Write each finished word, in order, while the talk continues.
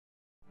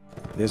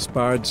This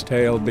bard's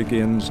tale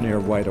begins near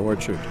White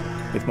Orchard,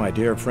 with my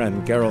dear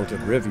friend Geralt of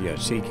Rivia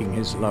seeking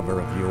his lover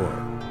of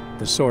yore,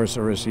 the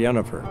sorceress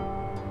Yennefer.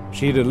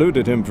 She'd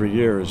eluded him for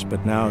years,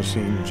 but now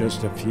seemed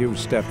just a few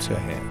steps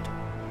ahead.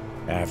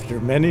 After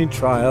many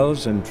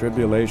trials and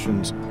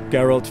tribulations,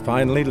 Geralt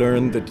finally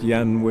learned that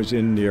Yen was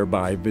in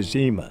nearby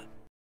Vizima.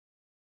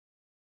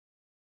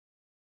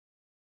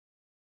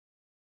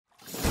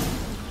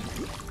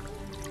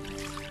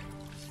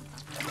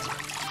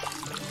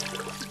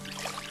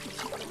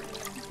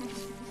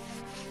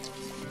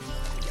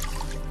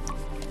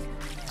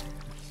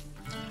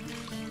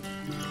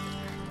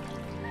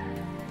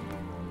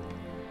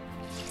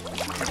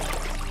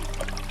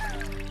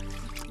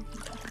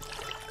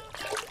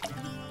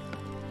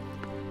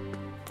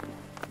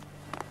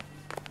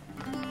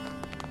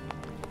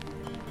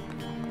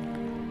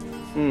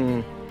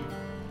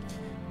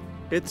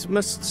 It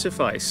must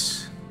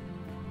suffice.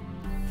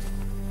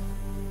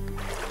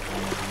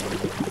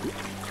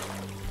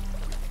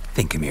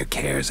 Think Emhyr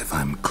cares if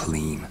I'm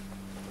clean?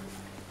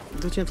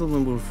 The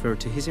gentleman will refer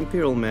to His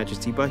Imperial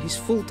Majesty by his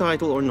full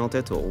title or not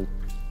at all.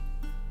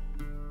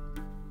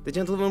 The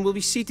gentleman will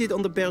be seated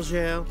on the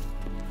bergère.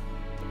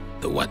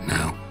 The what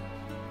now?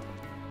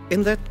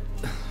 In that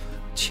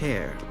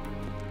chair.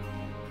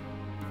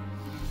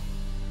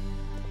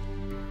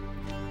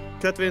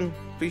 Catwin,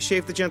 please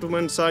shave the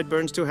gentleman's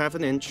sideburns to half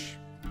an inch.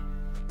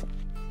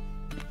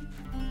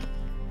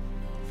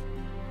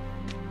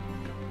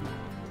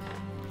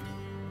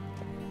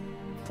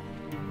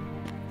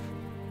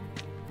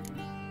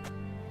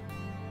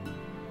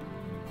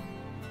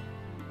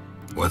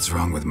 What's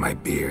wrong with my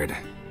beard?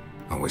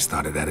 Always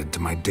thought it added to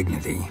my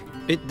dignity.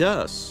 It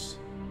does.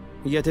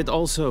 Yet it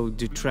also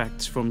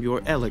detracts from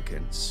your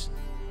elegance.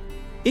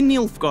 In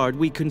Nilfgaard,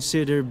 we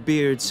consider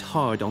beards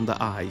hard on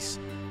the eyes.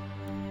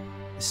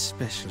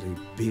 Especially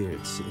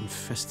beards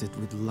infested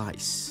with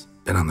lice.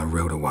 Been on the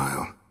road a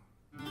while.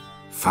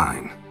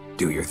 Fine,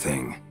 do your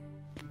thing.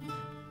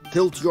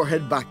 Tilt your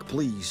head back,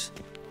 please,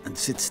 and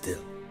sit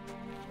still.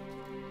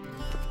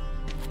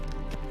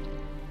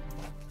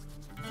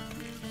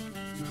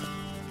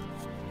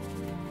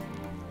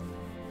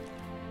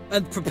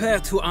 And prepare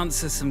to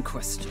answer some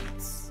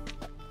questions.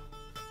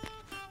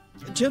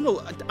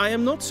 General, I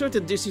am not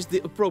certain this is the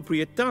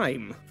appropriate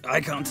time.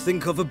 I can't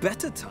think of a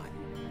better time.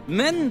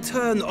 Men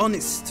turn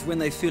honest when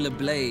they feel a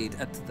blade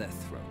at their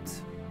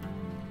throat.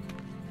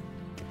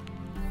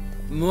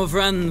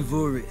 Morvran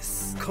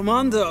Vuris,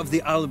 commander of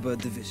the Alba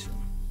Division.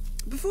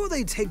 Before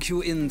they take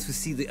you in to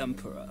see the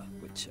Emperor,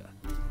 Witcher,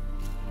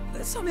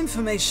 there's some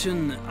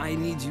information I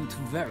need you to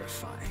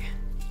verify.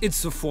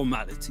 It's a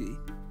formality,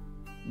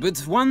 but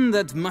one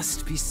that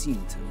must be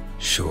seen to.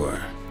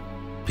 Sure.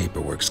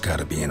 Paperwork's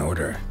gotta be in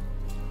order.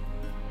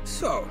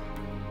 So,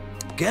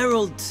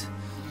 Geralt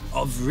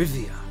of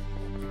Rivia.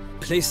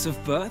 Place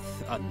of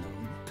birth,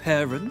 unknown.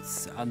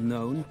 Parents,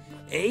 unknown.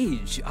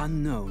 Age,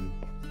 unknown.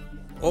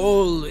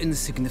 All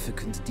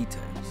insignificant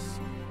details.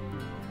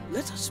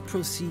 Let us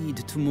proceed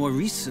to more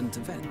recent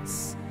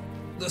events.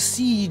 The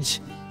siege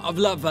of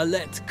La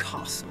Valette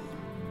Castle.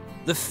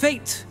 The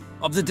fate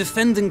of the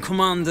defending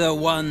commander,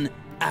 one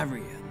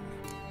Arian.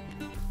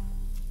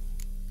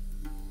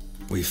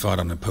 We fought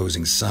on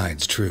opposing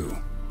sides, true.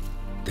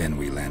 Then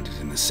we landed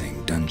in the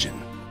same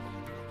dungeon.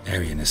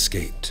 Arian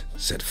escaped,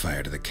 set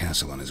fire to the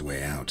castle on his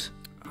way out.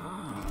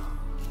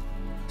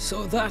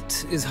 So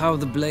that is how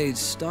the Blade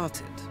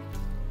started.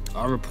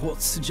 Our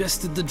reports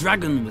suggested the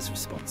dragon was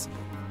responsible.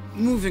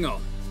 Moving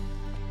on.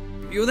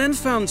 You then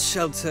found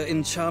shelter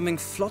in charming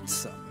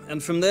Flotsam,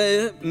 and from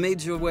there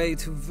made your way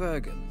to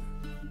Vergen.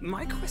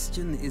 My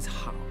question is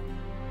how?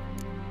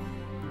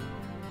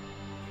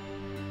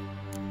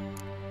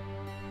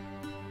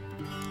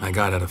 I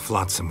got out of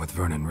Flotsam with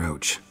Vernon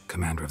Roach,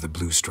 commander of the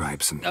Blue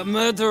Stripes, and... A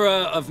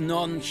murderer of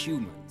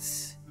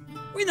non-humans.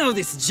 We know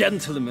this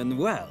gentleman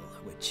well,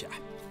 Witcher.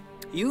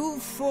 You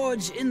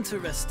forge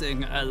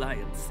interesting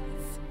alliances.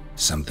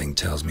 Something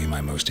tells me my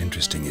most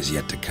interesting is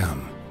yet to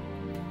come.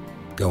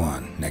 Go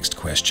on, next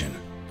question,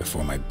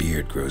 before my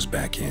beard grows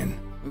back in.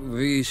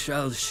 We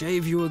shall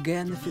shave you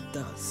again if it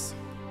does.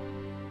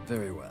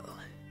 Very well.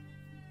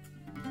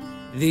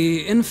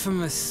 The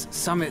infamous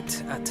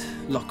summit at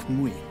Loch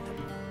Muin.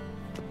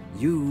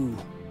 You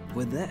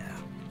were there.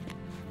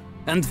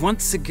 And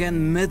once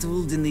again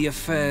meddled in the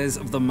affairs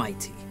of the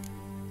mighty.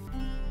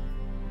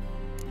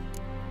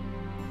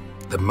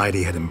 The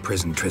mighty had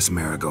imprisoned Triss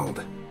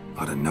Marigold.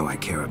 Ought to know I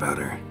care about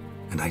her,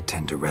 and I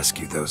tend to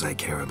rescue those I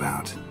care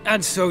about.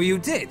 And so you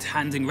did,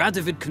 handing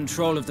Radovid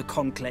control of the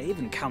Conclave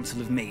and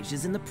Council of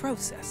Mages in the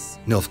process.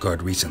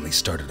 Nilfgaard recently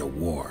started a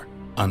war,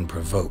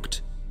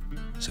 unprovoked.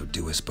 So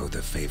do us both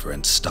a favor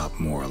and stop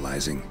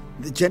moralizing.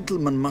 The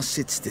gentleman must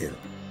sit still.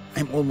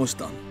 I'm almost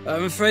done.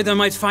 I'm afraid I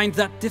might find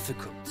that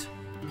difficult.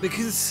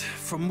 Because,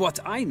 from what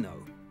I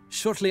know,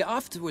 shortly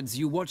afterwards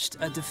you watched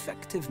a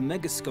defective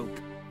megascope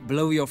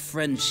blow your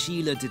friend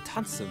Sheila de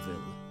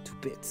Tanserville to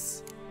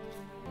bits.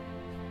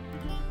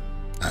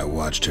 I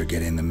watched her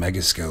get in the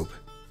megascope,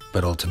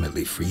 but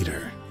ultimately freed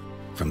her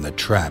from the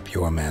trap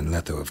your man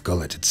Letho of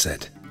Gullet had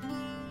set.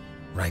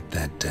 Write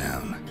that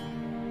down.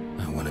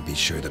 I want to be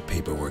sure the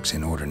paperwork's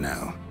in order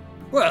now.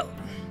 Well,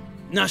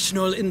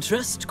 national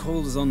interest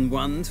calls on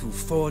one to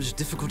forge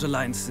difficult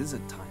alliances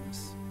at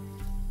times.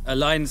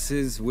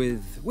 Alliances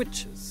with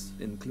witches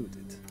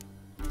included.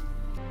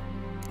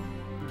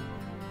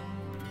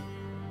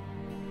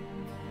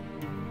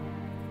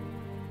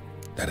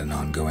 That an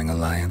ongoing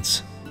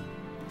alliance?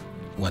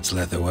 What's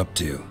Letho up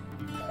to?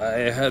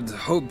 I had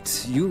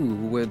hoped you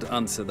would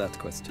answer that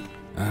question.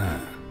 Ah,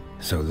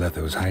 so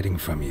Letho's hiding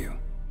from you.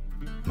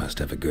 Must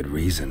have a good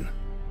reason.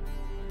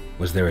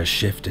 Was there a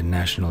shift in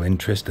national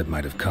interest that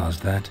might have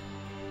caused that?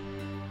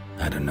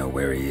 I don't know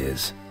where he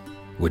is.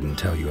 Wouldn't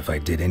tell you if I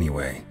did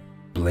anyway.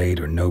 Blade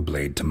or no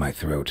blade to my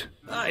throat.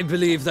 I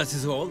believe that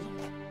is all.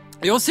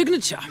 Your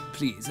signature,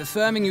 please,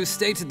 affirming you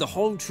stated the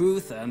whole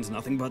truth and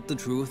nothing but the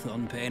truth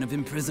on pain of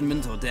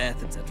imprisonment or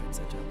death, etc.,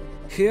 etc.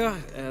 Here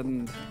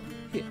and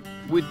here.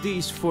 With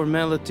these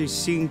formalities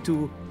seen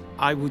to,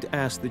 I would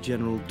ask the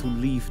General to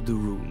leave the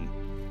room.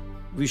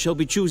 We shall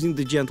be choosing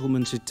the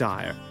gentleman's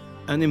attire.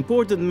 An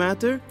important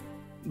matter,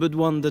 but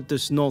one that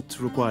does not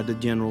require the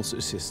General's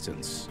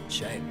assistance.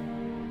 Shame.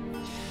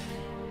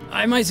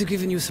 I might have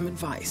given you some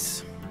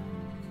advice.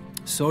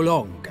 So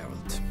long,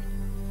 Geralt.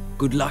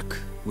 Good luck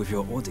with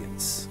your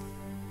audience.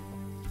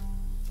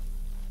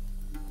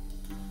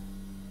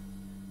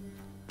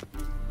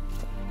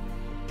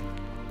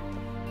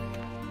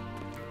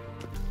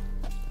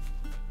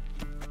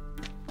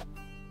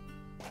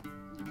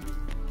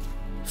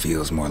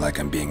 Feels more like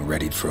I'm being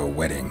readied for a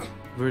wedding.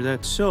 Were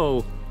that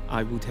so,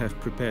 I would have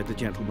prepared the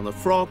gentleman a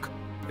frock,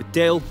 a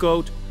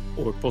tailcoat,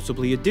 or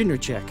possibly a dinner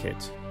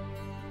jacket.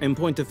 In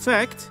point of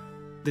fact,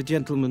 the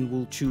gentleman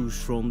will choose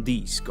from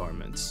these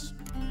garments.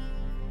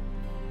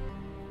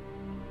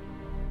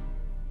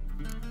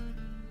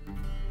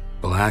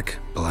 Black,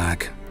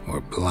 black,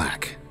 or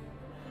black?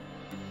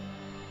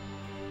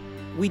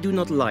 We do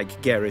not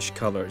like garish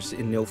colors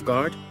in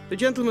Nilfgaard. The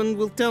gentleman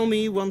will tell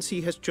me once he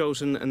has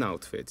chosen an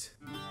outfit.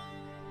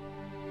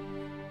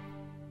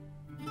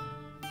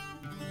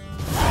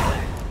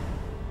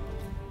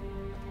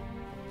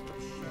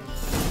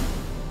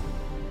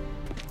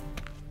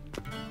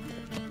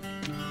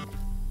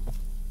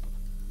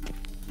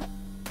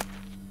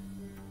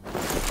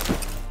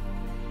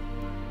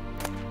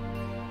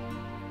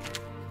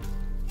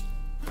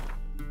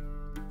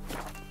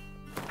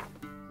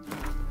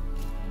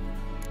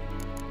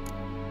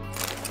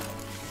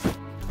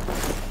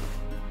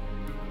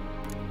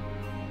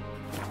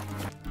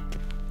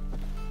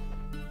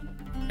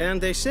 And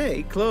they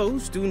say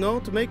clothes do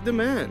not make the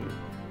man.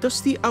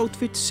 Does the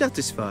outfit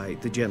satisfy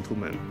the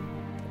gentleman?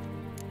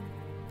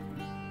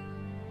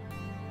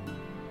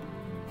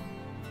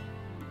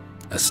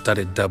 A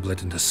studded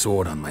doublet and a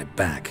sword on my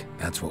back,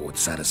 that's what would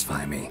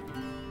satisfy me.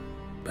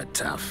 But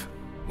tough,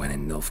 when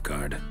in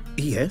Nilfgaard.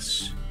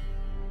 Yes.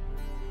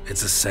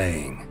 It's a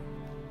saying.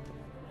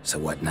 So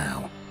what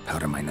now?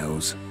 Powder my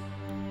nose?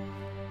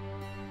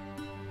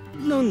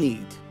 No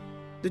need.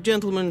 The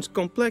gentleman's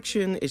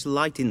complexion is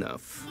light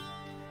enough.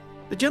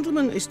 The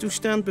gentleman is to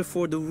stand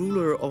before the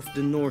ruler of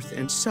the North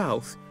and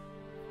South.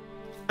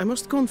 I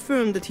must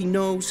confirm that he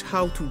knows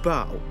how to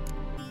bow.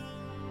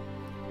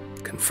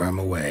 Confirm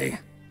away.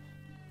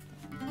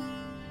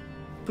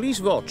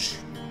 Please watch.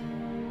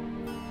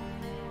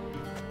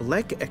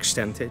 Leg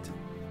extended,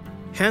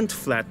 hand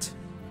flat,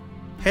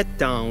 head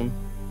down,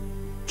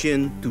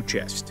 chin to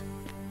chest.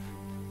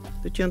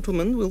 The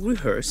gentleman will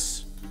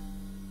rehearse.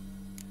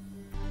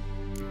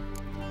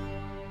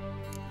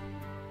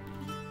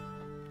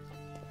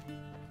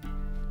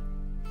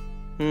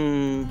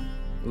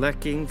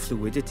 Lacking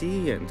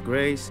fluidity and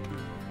grace.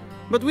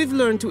 But we've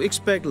learned to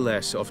expect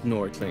less of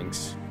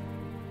Nordlings.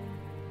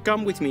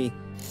 Come with me.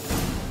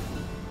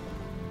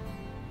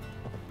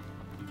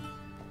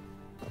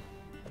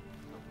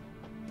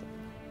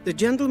 The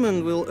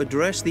gentleman will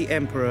address the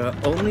Emperor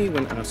only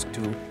when asked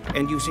to,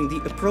 and using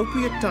the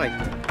appropriate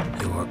title.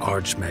 Your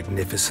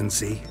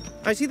arch-magnificency?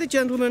 I see the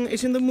gentleman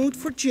is in the mood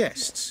for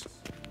jests.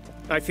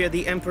 I fear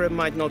the Emperor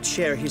might not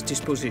share his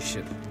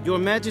disposition. Your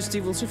Majesty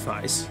will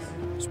suffice.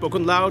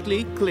 Spoken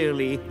loudly,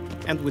 clearly,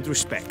 and with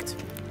respect.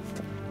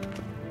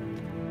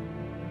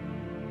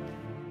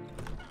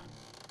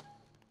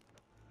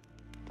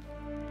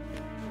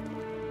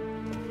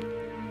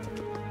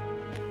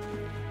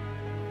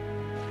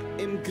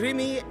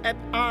 Imgrimi eb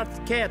art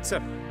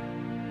ketzer.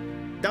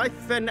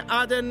 Daifen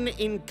aden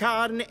in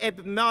karn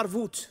eb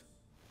marvut.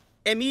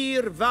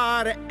 Emhyr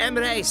var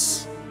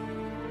emreis.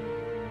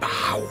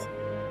 Bow!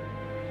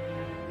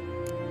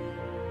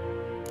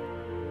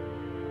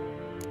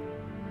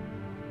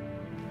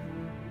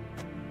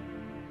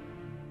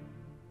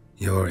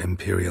 Your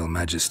Imperial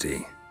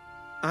Majesty.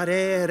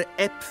 Arer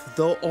ep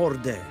the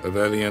orde.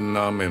 Weljen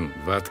namen,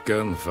 wat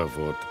kan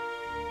favor?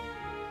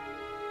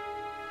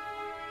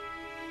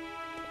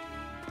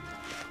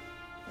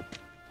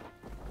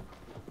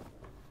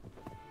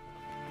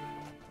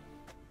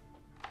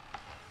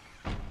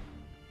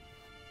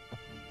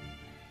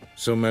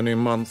 So many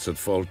months at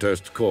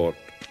Foltest Court.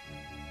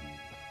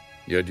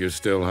 Yet you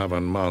still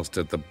haven't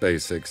mastered the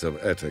basics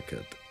of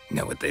etiquette.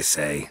 Know what they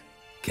say?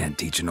 Can't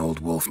teach an old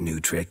wolf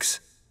new tricks.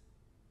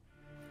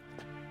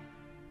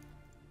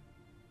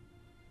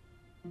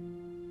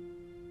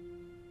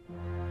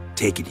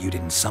 Take it you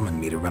didn't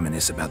summon me to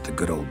reminisce about the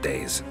good old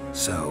days,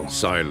 so...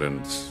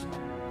 Silence.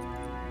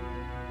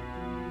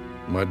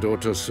 My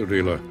daughter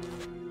Cirilla,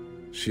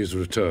 she's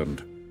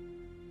returned.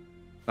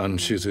 And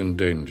she's in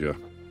danger.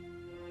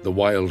 The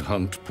Wild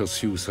Hunt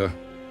pursues her.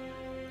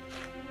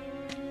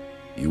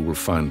 You will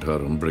find her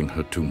and bring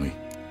her to me.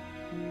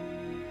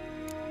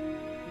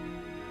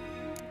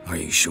 Are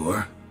you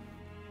sure?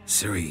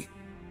 Ciri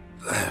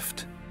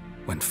left.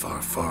 Went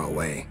far, far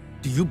away.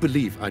 Do you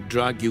believe I'd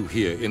drag you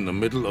here in the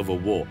middle of a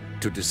war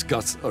to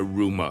discuss a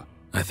rumor?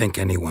 I think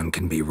anyone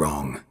can be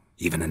wrong,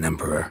 even an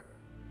emperor.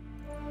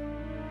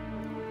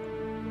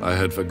 I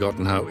had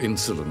forgotten how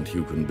insolent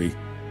you can be.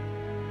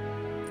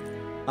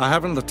 I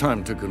haven't the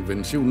time to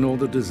convince you, nor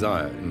the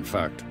desire, in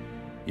fact.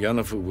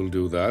 Yennefer will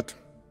do that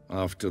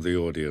after the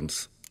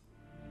audience.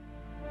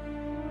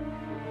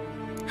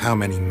 How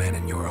many men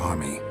in your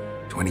army?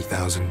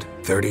 20,000?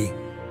 30?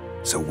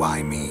 So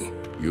why me?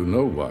 You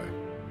know why.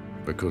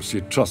 Because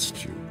she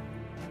trusts you.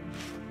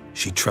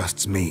 She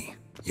trusts me,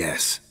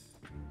 yes.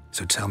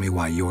 So tell me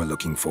why you're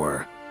looking for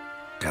her.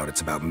 Doubt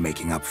it's about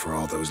making up for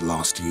all those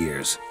lost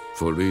years.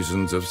 For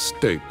reasons of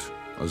state,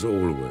 as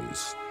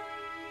always.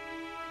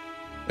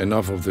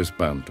 Enough of this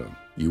banter.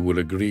 You will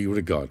agree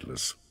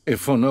regardless.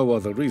 If for no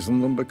other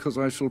reason than because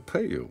I shall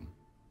pay you.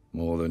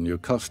 More than you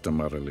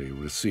customarily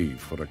receive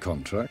for a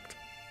contract.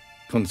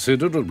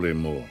 Considerably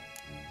more.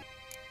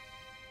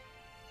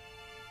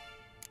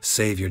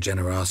 Save your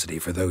generosity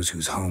for those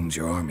whose homes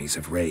your armies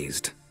have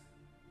razed.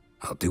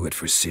 I'll do it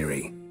for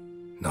Ciri,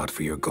 not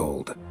for your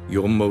gold.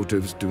 Your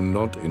motives do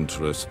not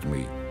interest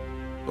me.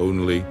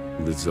 Only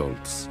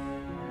results.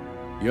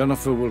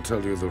 Yennefer will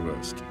tell you the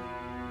rest.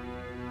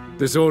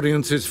 This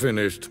audience is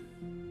finished.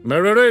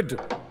 Mererid!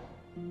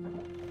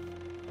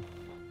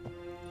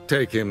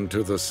 Take him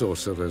to the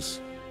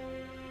sorceress.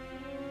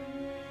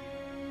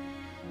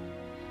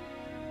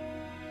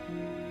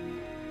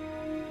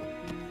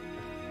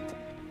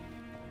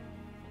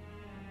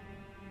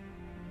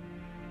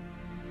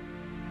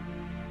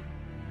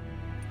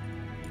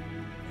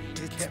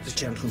 The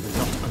gentleman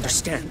not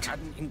understand?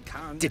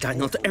 Did I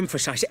not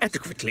emphasize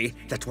adequately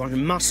that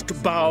one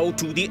must bow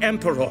to the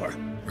Emperor?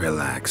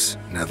 Relax,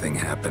 nothing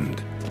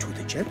happened. To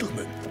the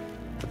gentleman.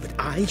 But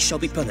I shall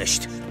be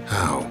punished.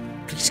 How?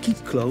 Please keep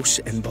close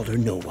and bother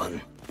no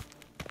one.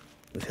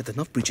 We've had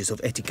enough breaches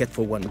of etiquette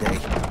for one day.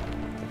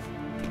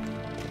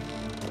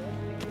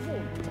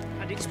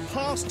 And it's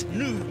past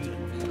noon.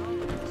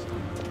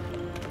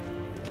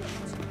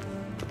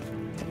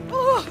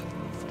 Oh!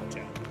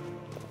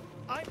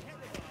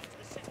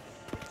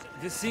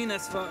 We zien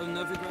es war in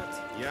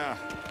Novigrad. Ja,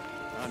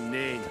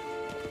 nee.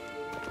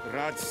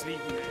 Raadslieden.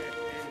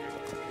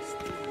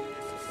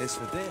 Es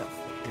verderf,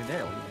 in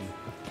elden,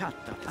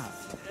 katta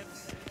af,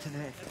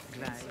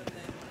 glij.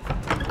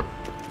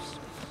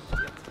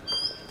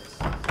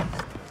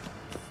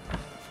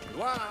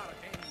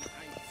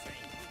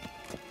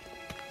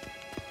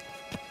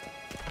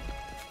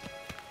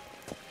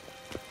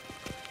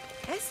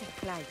 Esse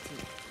kleiti,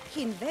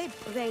 hinweg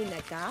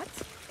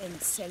renegat en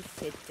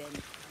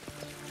selfitten.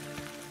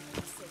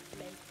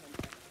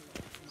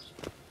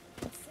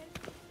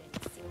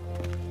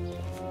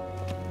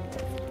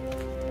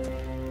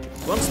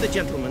 Once the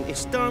gentleman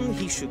is done,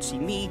 he should see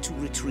me to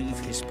retrieve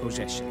his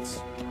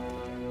possessions.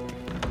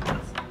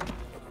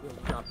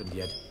 Happened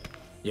yet?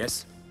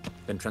 Yes?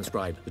 Then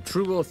transcribe. The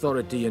true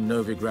authority in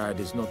Novigrad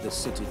is not the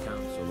city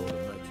council or the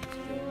merchants.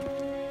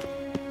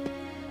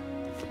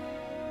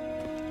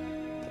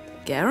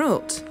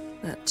 Geralt,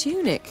 that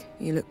tunic.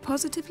 You look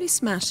positively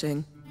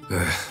smashing.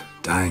 Ugh,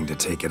 dying to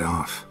take it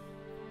off.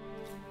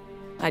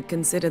 I'd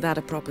consider that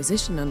a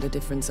proposition under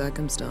different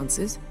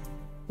circumstances.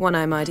 One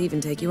I might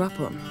even take you up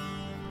on.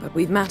 But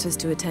we've matters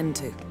to attend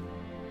to.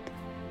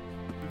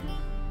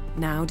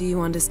 Now do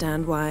you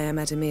understand why I'm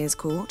at Emhyr's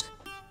court?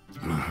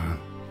 Uh-huh.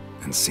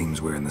 And seems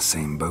we're in the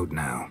same boat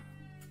now.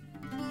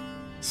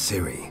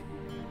 Ciri,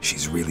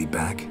 she's really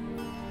back?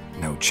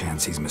 No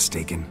chance he's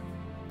mistaken?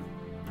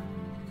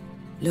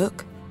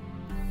 Look.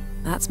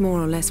 That's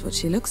more or less what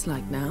she looks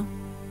like now.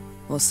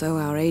 Or so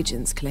our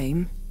agents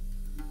claim.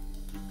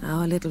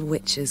 Our little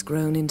witch has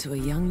grown into a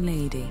young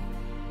lady.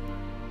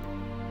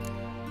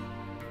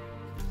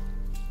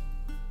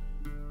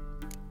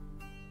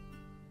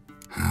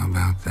 How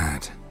about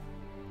that?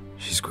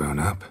 She's grown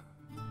up?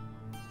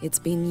 It's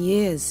been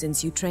years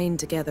since you trained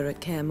together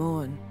at Kaer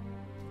Morhen.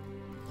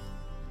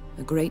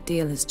 A great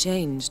deal has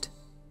changed.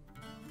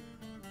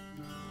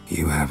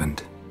 You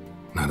haven't?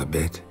 Not a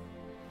bit?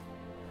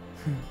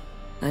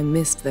 I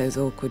missed those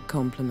awkward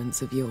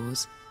compliments of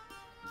yours.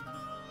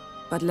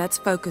 But let's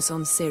focus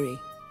on Ciri,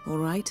 all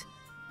right?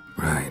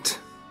 Right.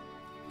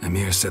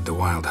 Emhyr said the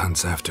Wild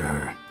Hunt's after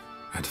her.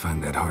 I'd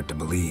find that hard to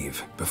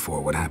believe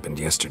before what happened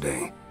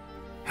yesterday.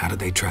 How did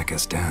they track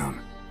us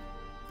down?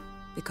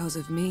 Because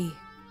of me.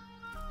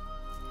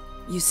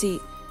 You see,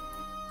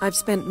 I've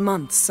spent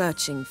months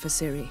searching for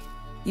Ciri,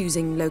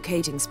 using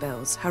locating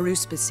spells,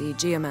 haruspicy,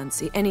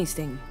 geomancy,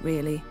 anything,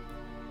 really.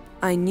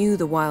 I knew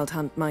the Wild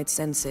Hunt might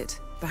sense it,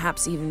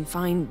 perhaps even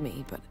find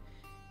me, but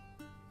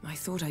I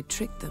thought I'd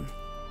tricked them.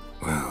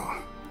 Well,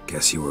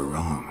 guess you were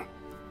wrong.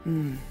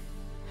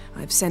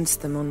 I've sensed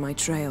them on my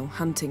trail,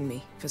 hunting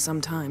me, for some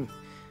time.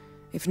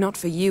 If not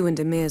for you and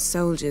Emhyr's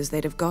soldiers,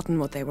 they'd have gotten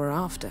what they were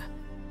after.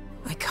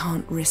 I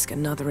can't risk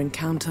another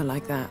encounter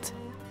like that.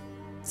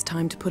 It's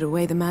time to put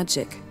away the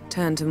magic,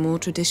 turn to more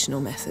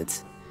traditional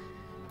methods.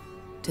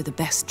 To the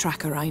best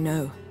tracker I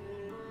know.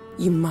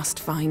 You must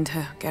find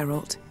her,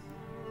 Geralt.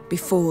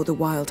 Before the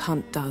Wild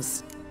Hunt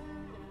does.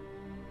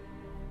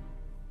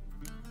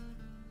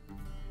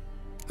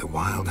 The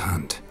Wild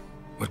Hunt?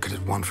 What could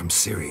it want from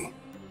Ciri?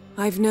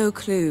 I've no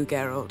clue,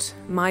 Geralt.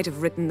 Might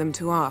have written them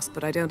to ask,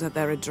 but I don't have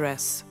their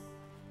address.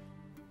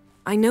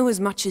 I know as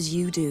much as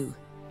you do.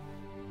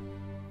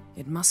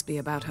 It must be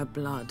about her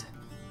blood.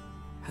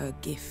 Her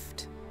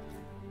gift.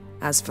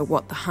 As for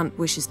what the Hunt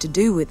wishes to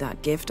do with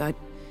that gift, I'd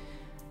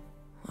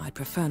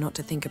prefer not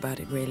to think about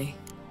it, really.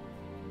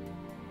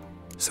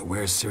 So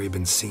where's Ciri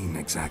been seen,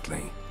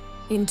 exactly?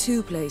 In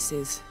 2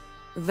 places.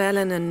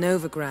 Velen and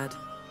Novigrad.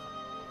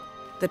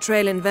 The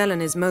trail in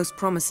Velen is most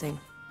promising.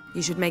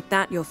 You should make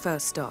that your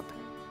first stop.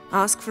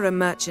 Ask for a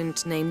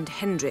merchant named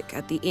Hendrik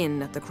at the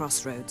inn at the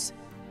crossroads.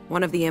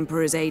 One of the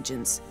Emperor's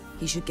agents.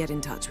 He should get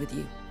in touch with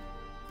you.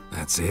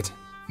 That's it?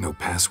 No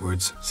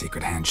passwords,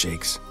 secret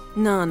handshakes?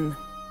 None.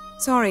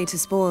 Sorry to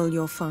spoil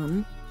your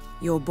fun.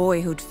 Your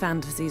boyhood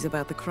fantasies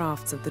about the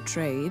crafts of the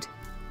trade.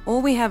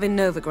 All we have in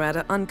Novigrad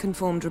are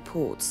unconfirmed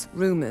reports,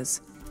 rumors.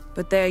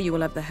 But there you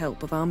will have the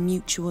help of our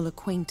mutual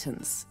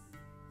acquaintance.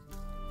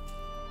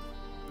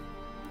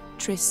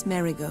 Triss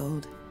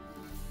Merigold.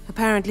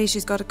 Apparently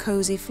she's got a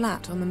cozy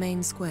flat on the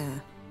main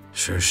square.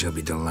 Sure she'll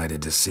be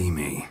delighted to see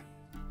me.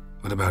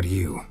 What about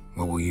you?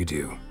 What will you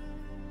do?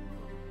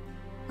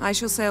 I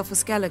shall sail for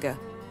Skellige.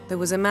 There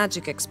was a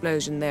magic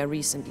explosion there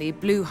recently,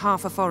 blew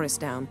half a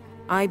forest down.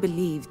 I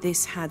believe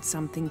this had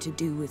something to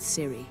do with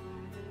Ciri.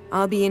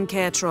 I'll be in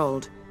Caer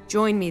Trold.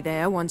 Join me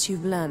there once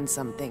you've learned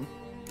something.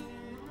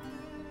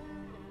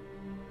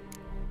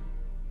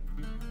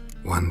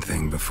 One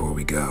thing before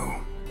we go.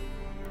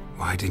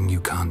 Why didn't you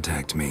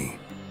contact me?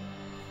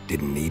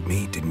 Didn't need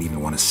me? Didn't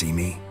even want to see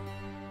me?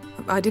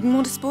 I didn't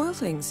want to spoil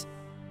things.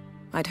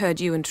 I'd heard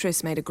you and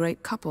Triss made a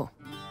great couple.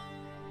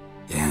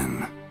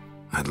 Yen,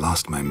 I'd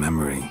lost my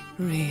memory.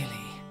 Really?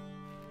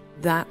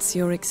 That's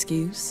your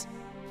excuse?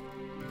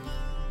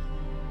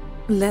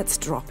 Let's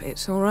drop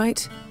it, all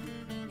right?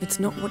 It's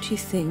not what you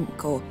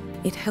think, or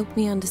it helped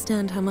me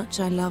understand how much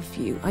I love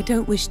you. I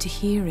don't wish to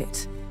hear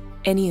it.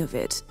 Any of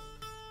it.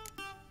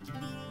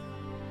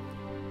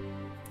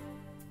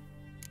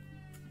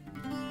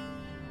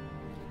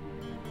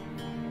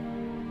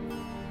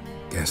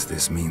 Guess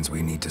this means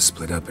we need to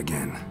split up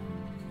again.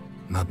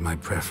 Not my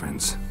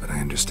preference, but I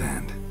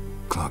understand.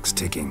 Clock's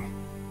ticking.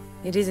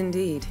 It is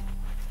indeed.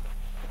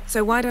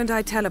 So why don't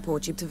I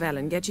teleport you to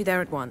Velen, get you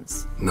there at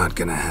once? Not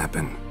gonna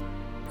happen.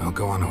 I'll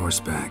go on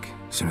horseback,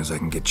 as soon as I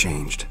can get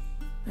changed.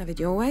 Have it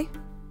your way?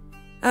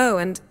 Oh,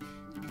 and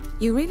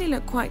you really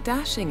look quite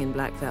dashing in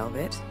black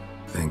velvet.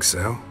 Think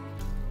so?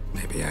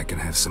 Maybe I can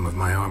have some of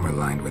my armor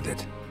lined with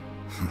it.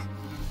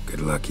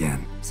 Good luck,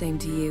 Yen. Same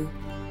to you.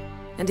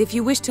 And if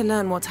you wish to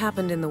learn what's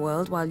happened in the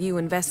world while you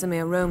and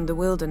Vesemir roamed the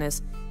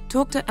wilderness,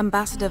 talk to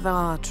Ambassador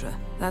Varatra.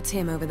 That's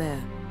him over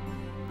there.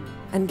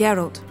 And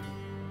Geralt,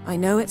 I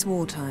know it's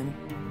wartime,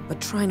 but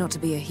try not to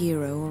be a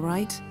hero, all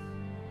right?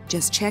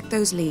 Just check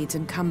those leads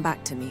and come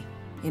back to me,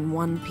 in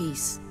one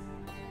piece.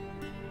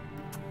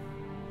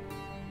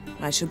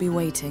 I shall be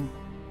waiting.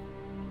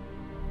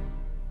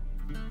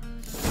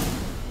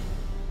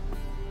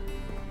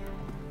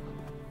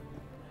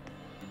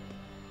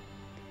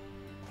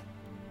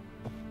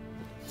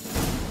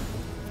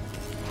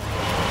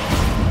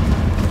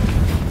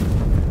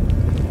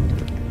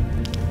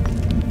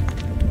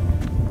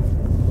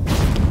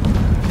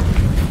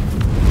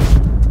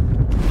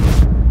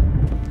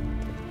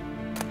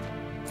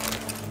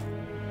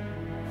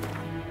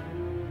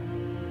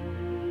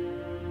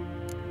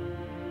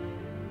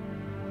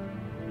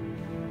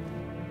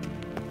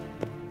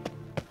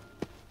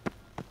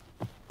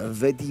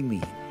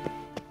 Vedimi.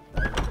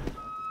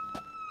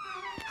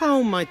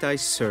 How might I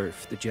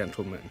serve the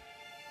gentleman?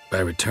 By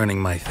returning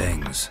my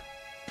things.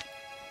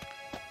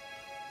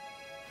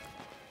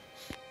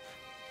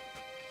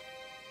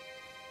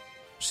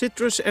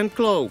 Citrus and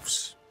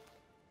cloves.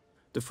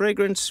 The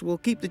fragrance will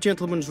keep the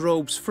gentleman's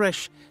robes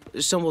fresh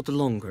somewhat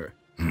longer.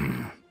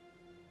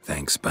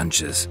 Thanks,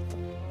 bunches.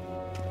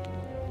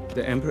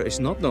 The Emperor is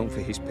not known for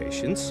his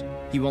patience.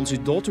 He wants his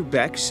daughter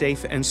back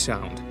safe and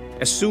sound,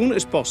 as soon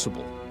as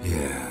possible.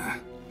 Yeah,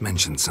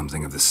 mentioned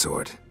something of the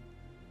sort.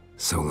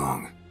 So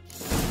long.